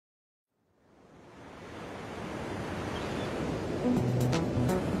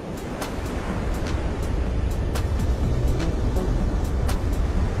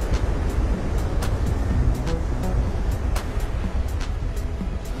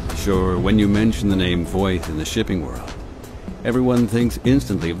Sure, when you mention the name Voith in the shipping world, everyone thinks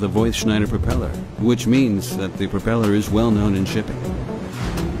instantly of the Voith Schneider propeller, which means that the propeller is well known in shipping.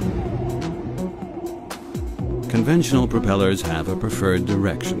 Conventional propellers have a preferred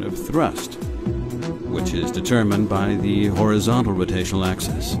direction of thrust, which is determined by the horizontal rotational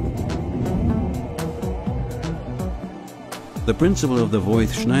axis. The principle of the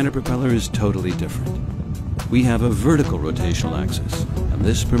Voith Schneider propeller is totally different. We have a vertical rotational axis, and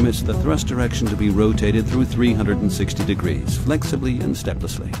this permits the thrust direction to be rotated through 360 degrees, flexibly and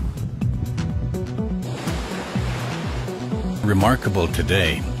steplessly. Remarkable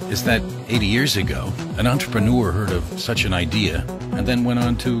today is that 80 years ago, an entrepreneur heard of such an idea and then went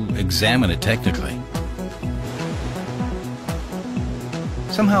on to examine it technically.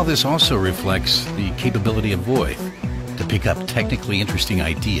 Somehow this also reflects the capability of Voith to pick up technically interesting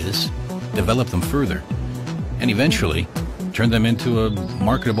ideas, develop them further, and eventually turn them into a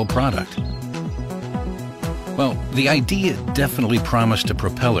marketable product. Well, the idea definitely promised a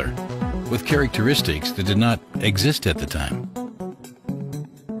propeller with characteristics that did not exist at the time.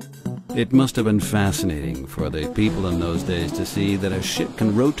 It must have been fascinating for the people in those days to see that a ship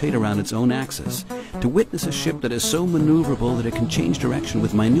can rotate around its own axis, to witness a ship that is so maneuverable that it can change direction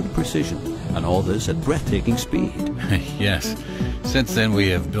with minute precision, and all this at breathtaking speed. Yes, since then we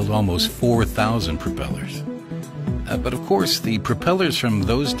have built almost 4,000 propellers. But of course, the propellers from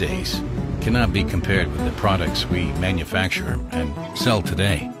those days cannot be compared with the products we manufacture and sell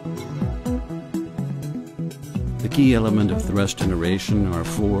today. The key element of thrust generation are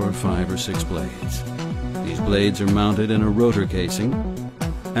 4, 5, or 6 blades. These blades are mounted in a rotor casing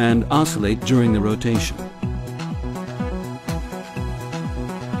and oscillate during the rotation.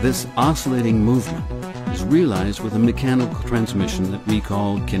 This oscillating movement is realized with a mechanical transmission that we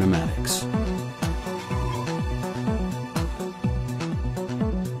call kinematics.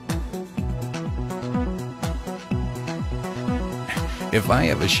 If I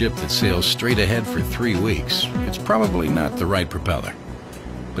have a ship that sails straight ahead for 3 weeks, it's probably not the right propeller.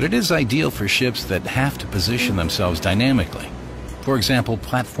 But it is ideal for ships that have to position themselves dynamically. For example,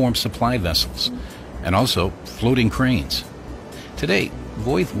 platform supply vessels, and also floating cranes. Today,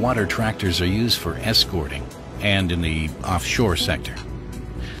 Voith water tractors are used for escorting and in the offshore sector.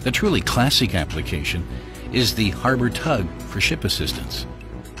 The truly classic application is the harbor tug for ship assistance.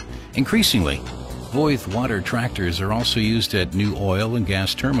 Increasingly, Voith water tractors are also used at new oil and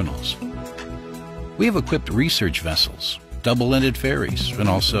gas terminals. We have equipped research vessels, double-ended ferries, and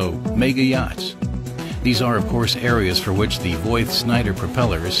also mega yachts. These are, of course, areas for which the Voith Schneider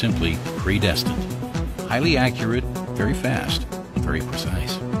propeller is simply predestined. Highly accurate, very fast, very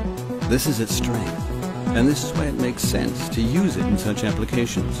precise. This is its strength, and this is why it makes sense to use it in such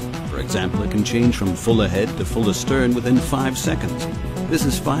applications. For example, it can change from full ahead to full astern within 5 seconds. This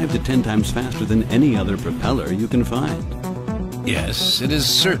is 5 to 10 times faster than any other propeller you can find. Yes, it is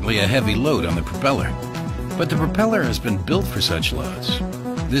certainly a heavy load on the propeller, but the propeller has been built for such loads.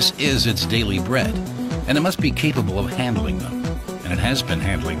 This is its daily bread, and it must be capable of handling them, and it has been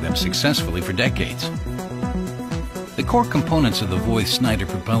handling them successfully for decades. The core components of the Voith Schneider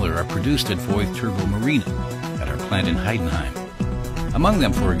propeller are produced at Voith Turbo Marina at our plant in Heidenheim. Among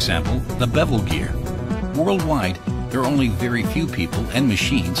them, for example, the bevel gear. Worldwide, there are only very few people and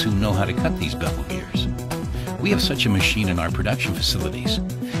machines who know how to cut these bevel gears. We have such a machine in our production facilities,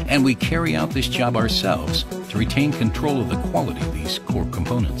 and we carry out this job ourselves to retain control of the quality of these core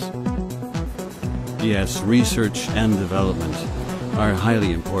components. Yes, research and development are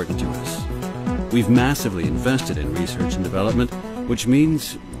highly important to us. We've massively invested in research and development, which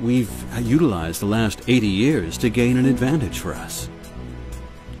means we've utilized the last 80 years to gain an advantage for us.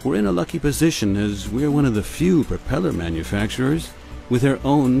 We're in a lucky position as we're one of the few propeller manufacturers with our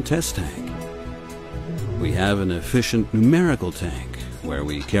own test tank. We have an efficient numerical tank where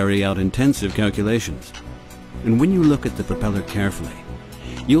we carry out intensive calculations. And when you look at the propeller carefully,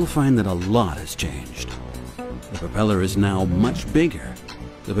 you'll find that a lot has changed. The propeller is now much bigger.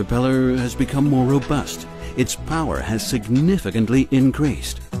 The propeller has become more robust. Its power has significantly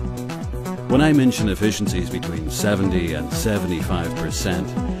increased. When I mention efficiencies between 70 and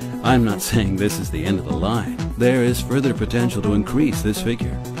 75%, I'm not saying this is the end of the line. There is further potential to increase this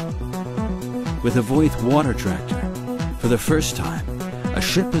figure. With a Voith water tractor, for the first time, a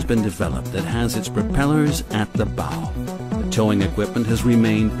ship has been developed that has its propellers at the bow. The towing equipment has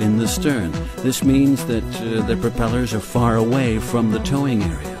remained in the stern. This means that the propellers are far away from the towing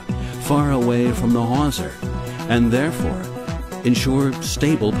area, far away from the hawser, and therefore ensure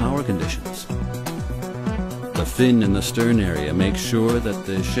stable power conditions. The fin in the stern area makes sure that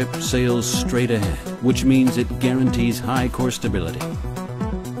the ship sails straight ahead, which means it guarantees high core stability.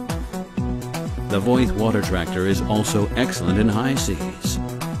 The Voith water tractor is also excellent in high seas.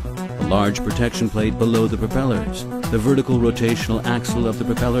 A large protection plate below the propellers, the vertical rotational axle of the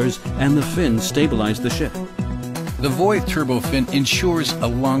propellers, and the fin stabilize the ship. The Voith turbo fin ensures a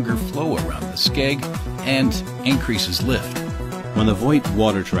longer flow around the skeg and increases lift. When the Voith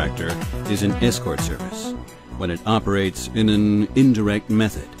water tractor is in escort service, when it operates in an indirect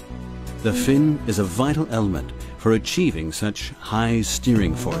method, the fin is a vital element for achieving such high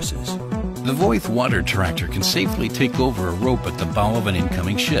steering forces. The Voith water tractor can safely take over a rope at the bow of an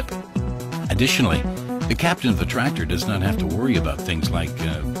incoming ship. Additionally, the captain of the tractor does not have to worry about things like,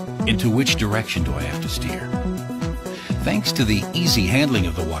 into which direction do I have to steer? Thanks to the easy handling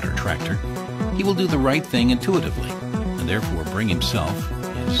of the water tractor, he will do the right thing intuitively, and therefore bring himself,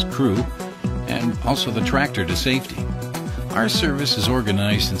 his crew, and also the tractor to safety. Our service is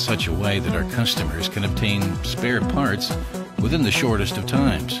organized in such a way that our customers can obtain spare parts within the shortest of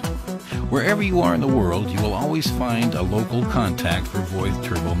times. Wherever you are in the world, you will always find a local contact for Voith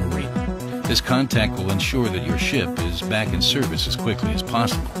Turbo Marine. This contact will ensure that your ship is back in service as quickly as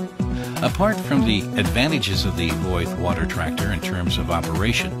possible. Apart from the advantages of the Voith water tractor in terms of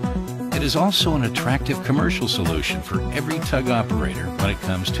operation, it is also an attractive commercial solution for every tug operator when it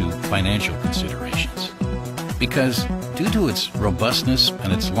comes to financial considerations. Because due to its robustness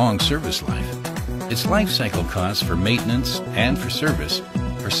and its long service life, its life cycle costs for maintenance and for service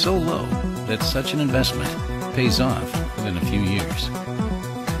are so low that such an investment pays off within a few years.